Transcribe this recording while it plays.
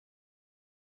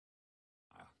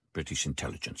British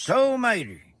intelligence. So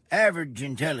mighty. Average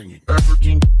intelligence.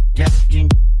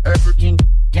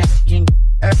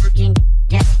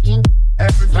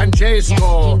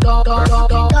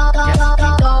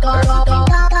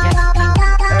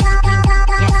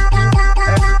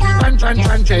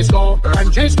 Francesco!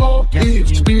 Francesco, E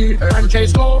speed,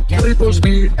 Francesco, triple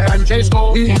speed,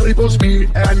 Francesco, E triple speed,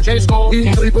 Francesco,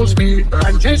 E triple speed,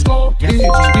 Francesco, E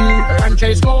speed,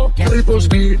 Francesco, triple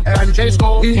speed,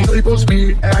 Francesco, E triple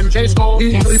speed, Francesco,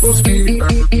 E triple speed.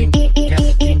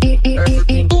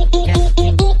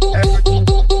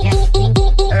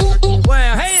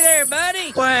 Well, hey there,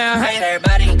 buddy. Well, hey there,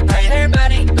 buddy. Hey there,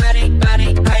 buddy.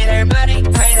 Buddy. Hey there, buddy.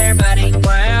 Hey there, buddy.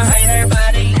 Well, hey there,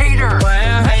 buddy. Hater.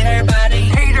 Well, hey there, buddy.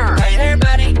 Hater. Hey there,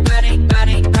 buddy. Buddy.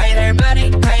 Hey there,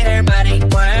 buddy. Hey there, buddy.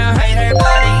 Well, hey there,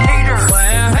 buddy. Hater.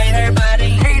 Well, hey there, buddy.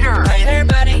 Hater. Hey there,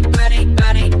 buddy.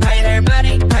 Buddy. Hey there,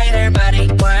 buddy. Hey there, buddy.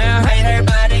 Well, hey there,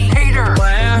 buddy. Hater.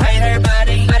 Well, hey there,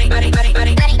 buddy. Buddy.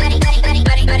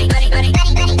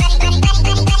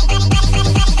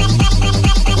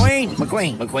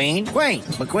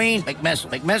 McQueen,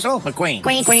 McMissile, McQueen,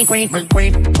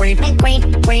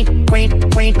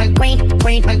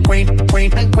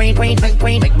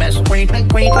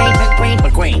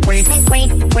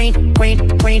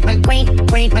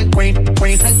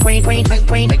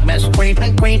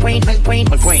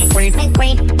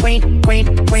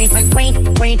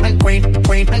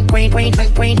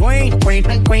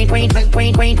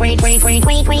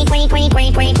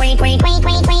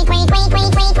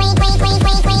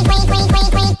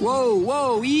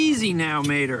 Whoa, easy now,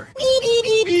 Mater. Easy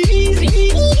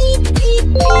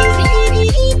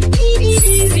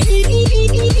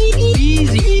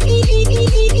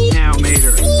now,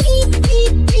 Mater.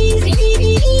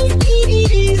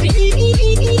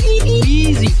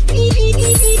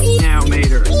 Easy now,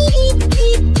 Mater. Easy.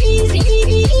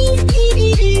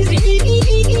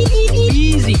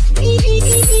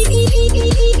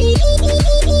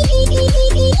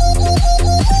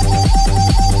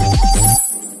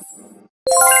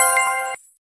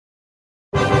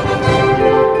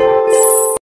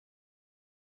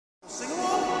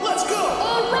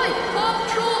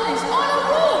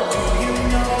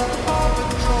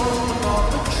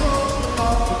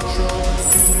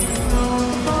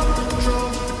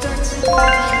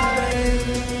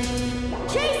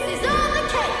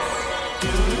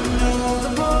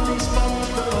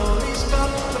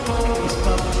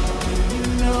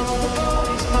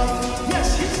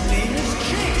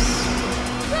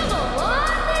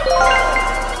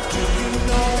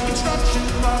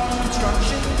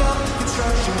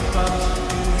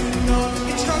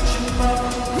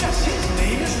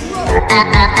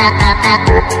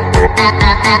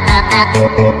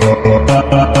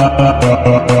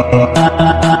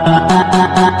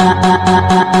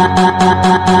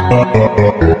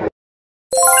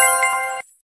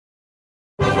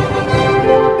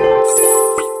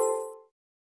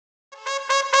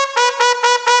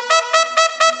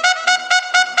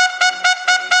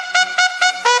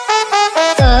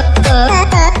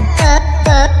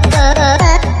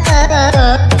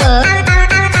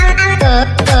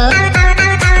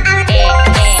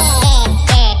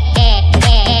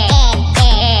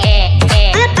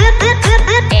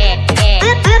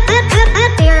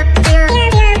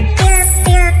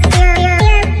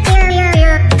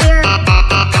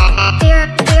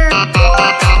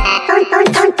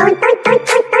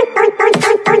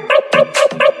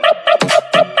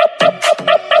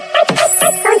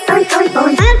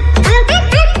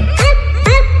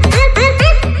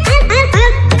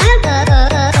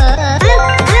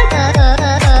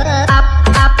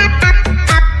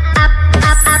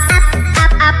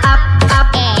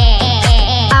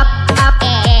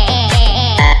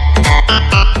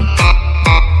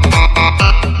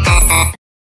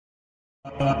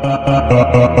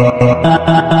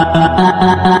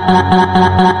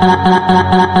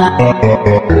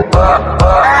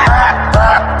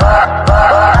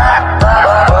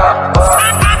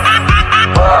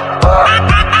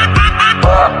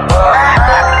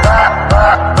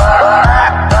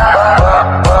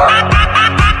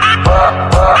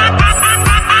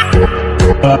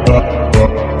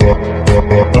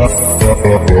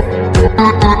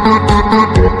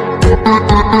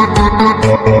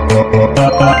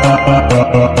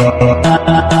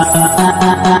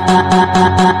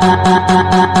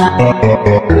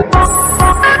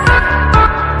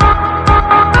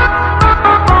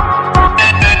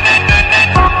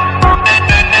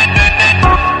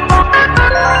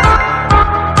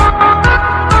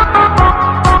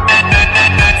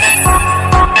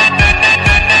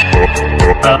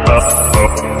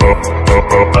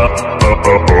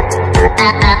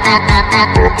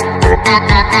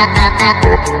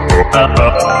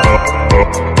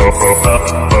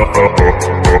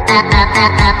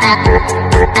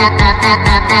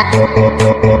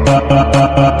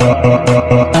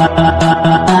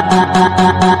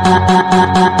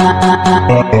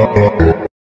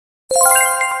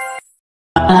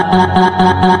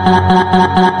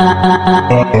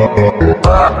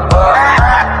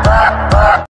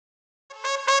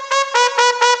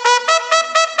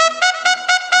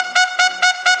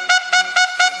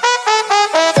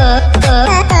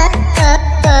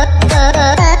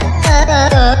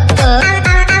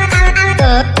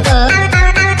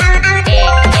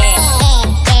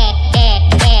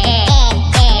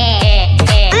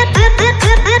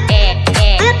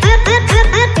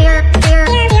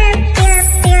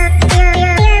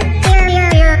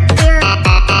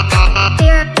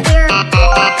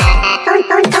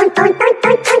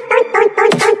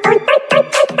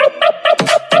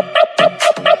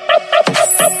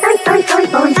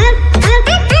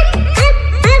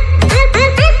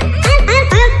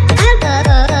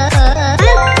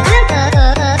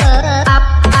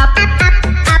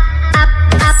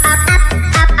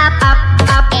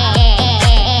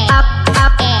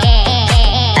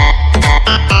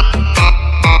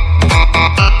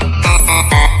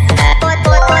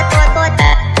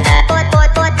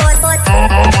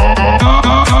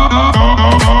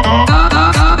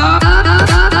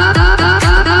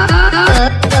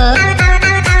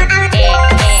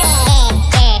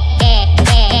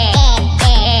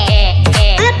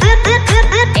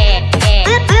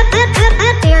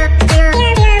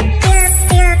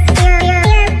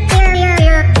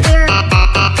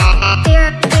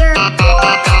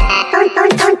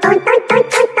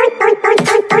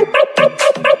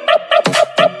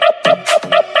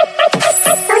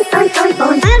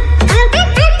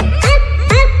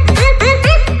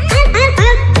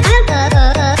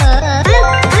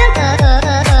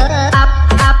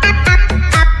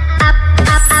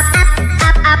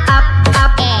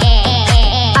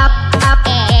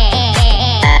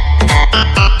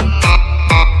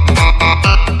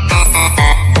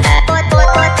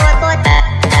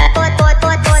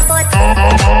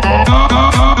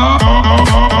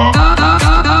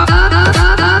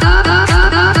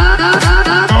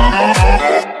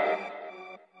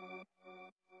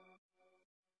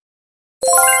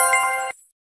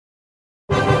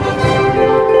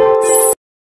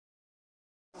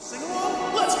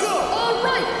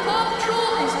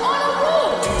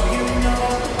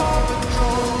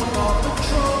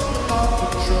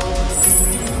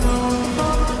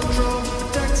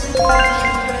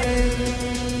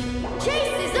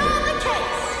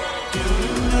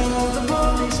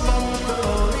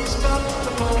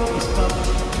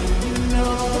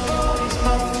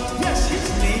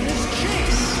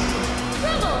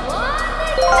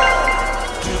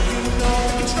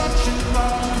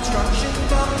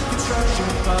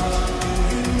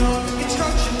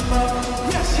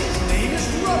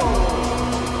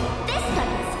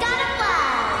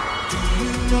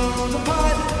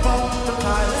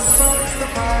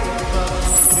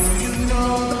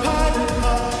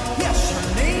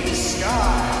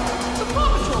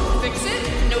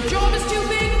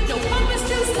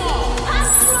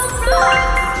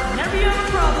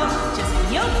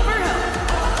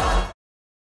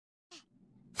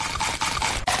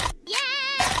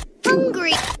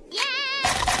 Hungry.